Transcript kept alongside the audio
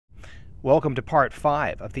Welcome to Part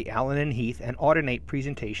 5 of the Allen Heath and Audinate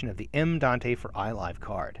presentation of the M-Dante for iLive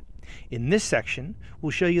card. In this section,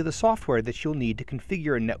 we'll show you the software that you'll need to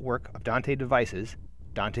configure a network of Dante devices,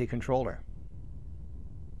 Dante Controller.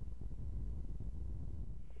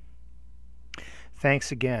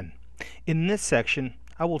 Thanks again. In this section,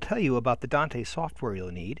 I will tell you about the Dante software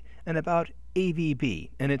you'll need and about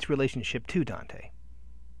AVB and its relationship to Dante.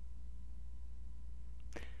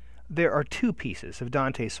 There are two pieces of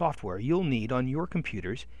Dante software you'll need on your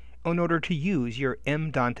computers in order to use your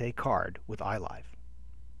M-Dante card with iLive.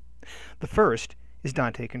 The first is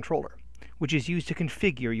Dante Controller, which is used to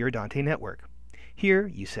configure your Dante network. Here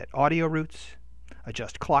you set audio routes,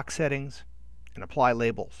 adjust clock settings, and apply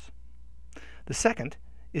labels. The second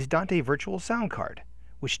is Dante Virtual Sound Card,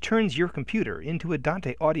 which turns your computer into a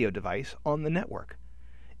Dante audio device on the network.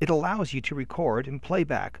 It allows you to record and play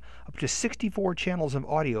back up to 64 channels of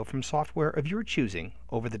audio from software of your choosing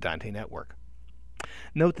over the Dante network.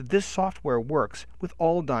 Note that this software works with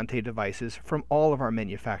all Dante devices from all of our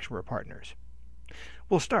manufacturer partners.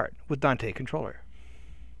 We'll start with Dante Controller.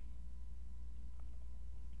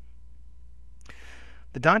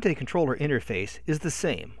 The Dante Controller interface is the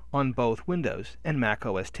same on both Windows and Mac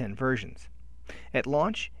OS X versions. At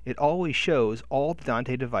launch, it always shows all the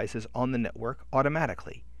Dante devices on the network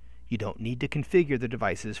automatically. You don't need to configure the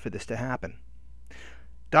devices for this to happen.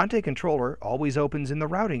 Dante Controller always opens in the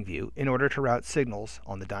routing view in order to route signals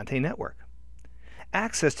on the Dante network.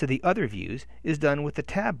 Access to the other views is done with the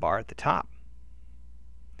tab bar at the top.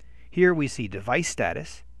 Here we see device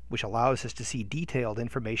status, which allows us to see detailed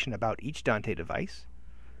information about each Dante device,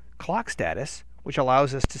 clock status, which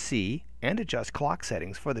allows us to see and adjust clock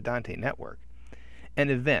settings for the Dante network, and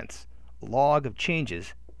events, log of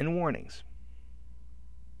changes and warnings.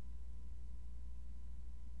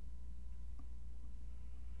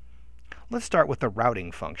 Let's start with the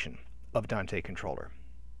routing function of Dante Controller.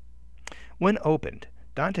 When opened,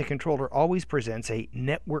 Dante Controller always presents a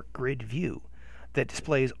network grid view that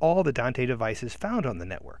displays all the Dante devices found on the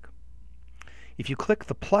network. If you click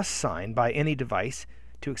the plus sign by any device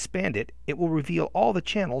to expand it, it will reveal all the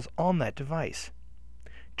channels on that device.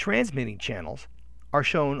 Transmitting channels are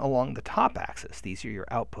shown along the top axis, these are your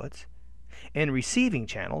outputs, and receiving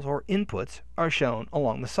channels or inputs are shown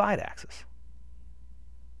along the side axis.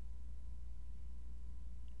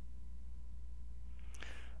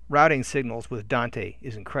 Routing signals with Dante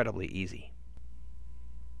is incredibly easy.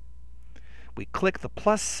 We click the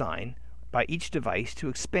plus sign by each device to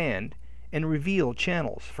expand and reveal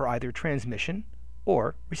channels for either transmission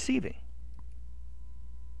or receiving.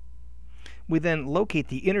 We then locate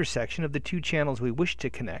the intersection of the two channels we wish to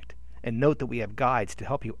connect, and note that we have guides to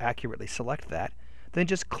help you accurately select that. Then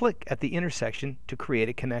just click at the intersection to create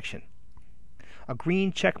a connection. A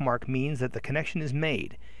green check mark means that the connection is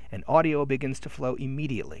made and audio begins to flow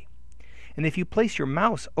immediately. And if you place your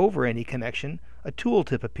mouse over any connection, a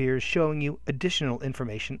tooltip appears showing you additional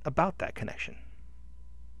information about that connection.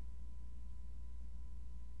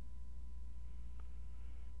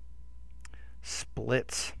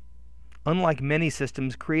 Splits. Unlike many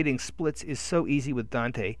systems, creating splits is so easy with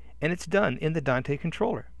Dante, and it's done in the Dante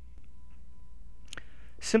Controller.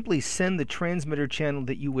 Simply send the transmitter channel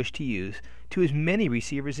that you wish to use to as many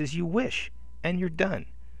receivers as you wish, and you're done.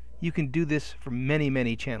 You can do this for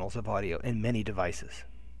many channels of audio and many devices.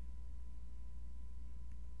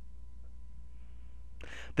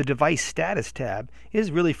 The Device Status tab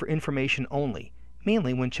is really for information only,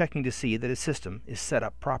 mainly when checking to see that a system is set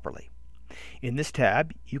up properly. In this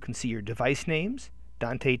tab, you can see your device names,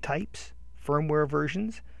 Dante types, firmware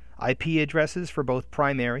versions, IP addresses for both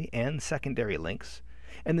primary and secondary links,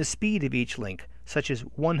 and the speed of each link, such as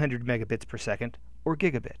 100 megabits per second or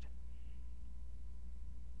gigabit.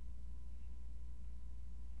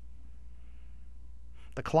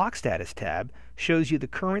 The Clock Status tab shows you the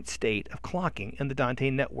current state of clocking in the Dante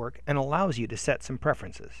network and allows you to set some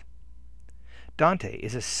preferences. Dante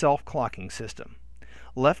is a self-clocking system.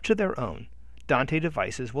 Left to their own, Dante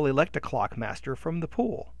devices will elect a clock master from the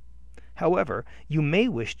pool. However, you may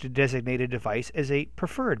wish to designate a device as a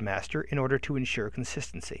preferred master in order to ensure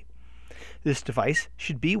consistency. This device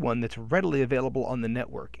should be one that's readily available on the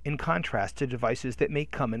network, in contrast to devices that may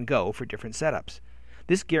come and go for different setups.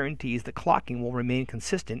 This guarantees that clocking will remain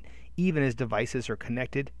consistent even as devices are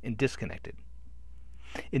connected and disconnected.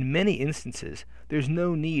 In many instances, there's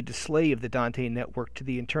no need to slave the Dante network to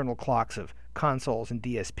the internal clocks of consoles and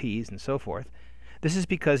DSPs and so forth. This is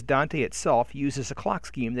because Dante itself uses a clock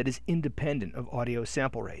scheme that is independent of audio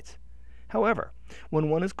sample rates. However, when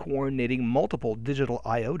one is coordinating multiple digital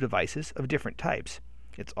I/O devices of different types,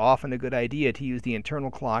 It's often a good idea to use the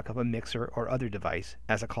internal clock of a mixer or other device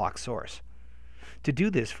as a clock source. To do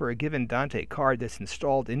this for a given Dante card that's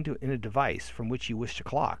installed in a device from which you wish to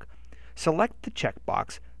clock, select the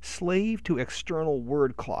checkbox Slave to External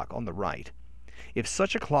Word Clock on the right. If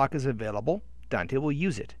such a clock is available, Dante will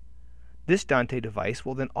use it. This Dante device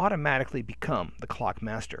will then automatically become the clock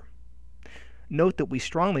master. Note that we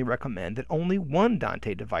strongly recommend that only one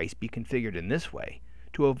Dante device be configured in this way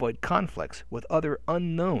to avoid conflicts with other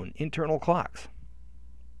unknown internal clocks.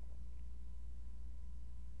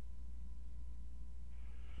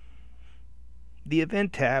 The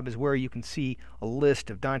Event tab is where you can see a list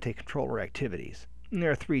of Dante controller activities. And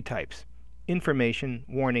there are three types: information,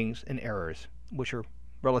 warnings, and errors, which are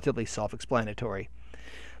relatively self-explanatory.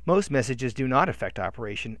 Most messages do not affect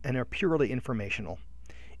operation and are purely informational.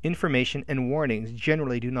 Information and warnings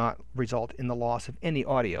generally do not result in the loss of any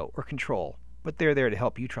audio or control, but they're there to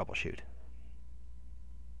help you troubleshoot.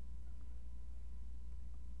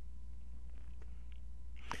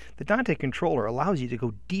 The Dante controller allows you to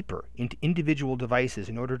go deeper into individual devices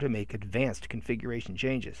in order to make advanced configuration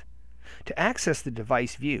changes. To access the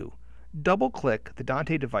device view, double-click the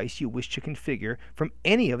Dante device you wish to configure from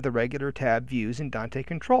any of the regular tab views in Dante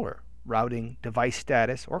Controller: Routing, Device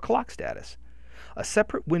Status, or Clock Status. A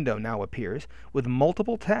separate window now appears with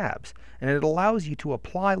multiple tabs, and it allows you to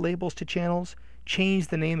apply labels to channels, change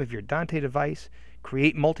the name of your Dante device,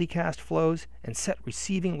 create multicast flows, and set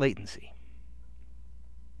receiving latency.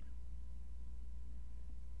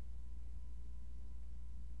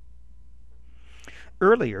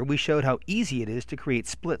 Earlier, we showed how easy it is to create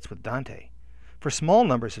splits with Dante. For small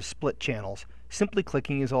numbers of split channels, simply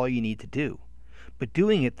clicking is all you need to do. But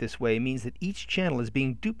doing it this way means that each channel is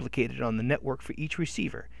being duplicated on the network for each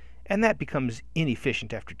receiver, and that becomes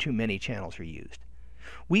inefficient after too many channels are used.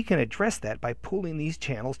 We can address that by pulling these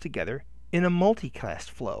channels together in a multicast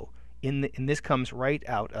flow, and this comes right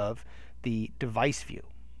out of the device view.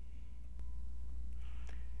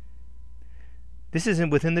 This is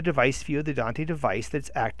within the device view of the Dante device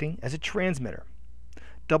that's acting as a transmitter.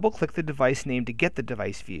 Double-click the device name to get the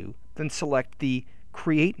device view, then select the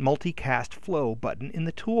Create Multicast Flow button in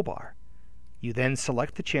the toolbar. You then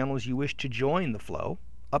select the channels you wish to join the flow,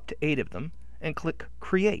 up to 8 of them, and click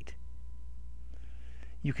Create.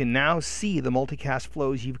 You can now see the multicast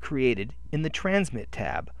flows you've created in the Transmit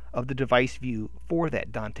tab of the device view for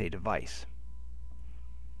that Dante device.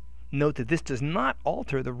 Note that this does not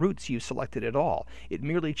alter the routes you've selected at all. It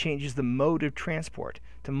merely changes the mode of transport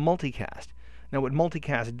to multicast. Now, what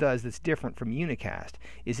multicast does that's different from unicast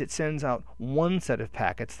is it sends out one set of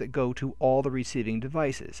packets that go to all the receiving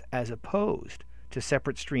devices, as opposed to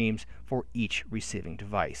separate streams for each receiving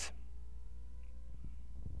device.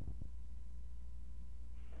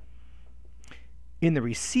 In the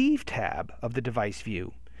Receive tab of the device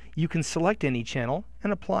view, you can select any channel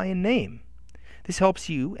and apply a name. This helps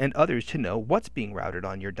you and others to know what's being routed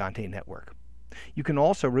on your Dante network. You can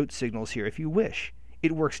also route signals here if you wish.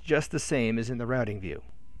 It works just the same as in the routing view.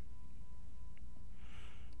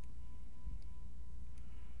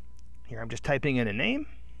 Here I'm just typing in a name.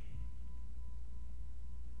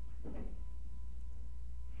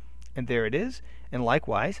 And there it is. And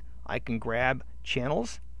likewise, I can grab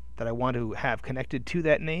channels that I want to have connected to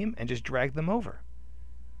that name and just drag them over.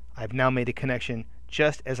 I've now made a connection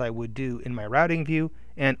just as I would do in my routing view,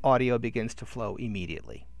 and audio begins to flow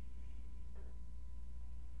immediately.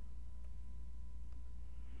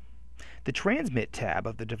 The Transmit tab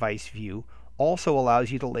of the device view also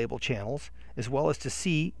allows you to label channels, as well as to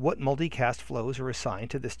see what multicast flows are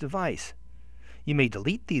assigned to this device. You may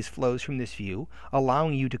delete these flows from this view,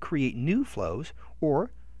 allowing you to create new flows,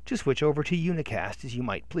 or to switch over to unicast as you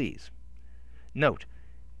might please. Note,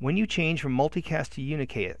 when you change from multicast to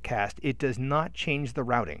unicast, it does not change the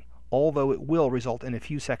routing, although it will result in a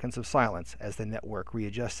few seconds of silence as the network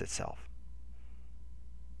readjusts itself.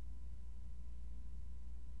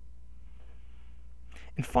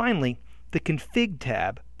 And finally, the Config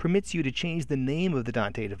tab permits you to change the name of the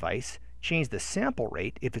Dante device, change the sample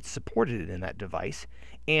rate if it's supported in that device,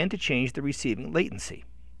 and to change the receiving latency.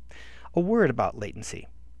 A word about latency.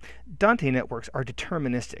 Dante networks are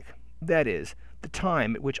deterministic. That is, the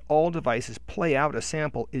time at which all devices play out a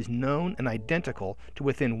sample is known and identical to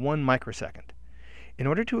within 1 microsecond. In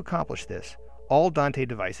order to accomplish this, all Dante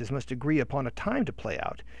devices must agree upon a time to play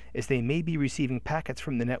out, as they may be receiving packets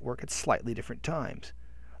from the network at slightly different times.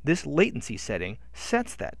 This latency setting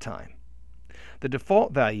sets that time. The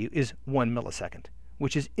default value is 1 millisecond,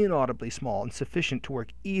 which is inaudibly small and sufficient to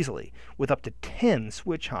work easily with up to 10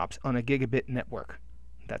 switch hops on a gigabit network.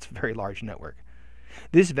 That's a very large network.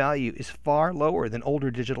 This value is far lower than older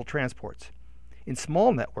digital transports. In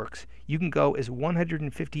small networks, you can go as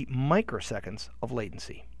 150 microseconds of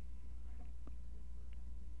latency.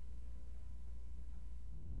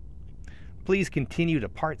 Please continue to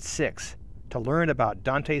Part 6 to learn about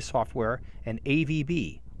Dante software and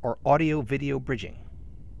AVB, or audio-video bridging.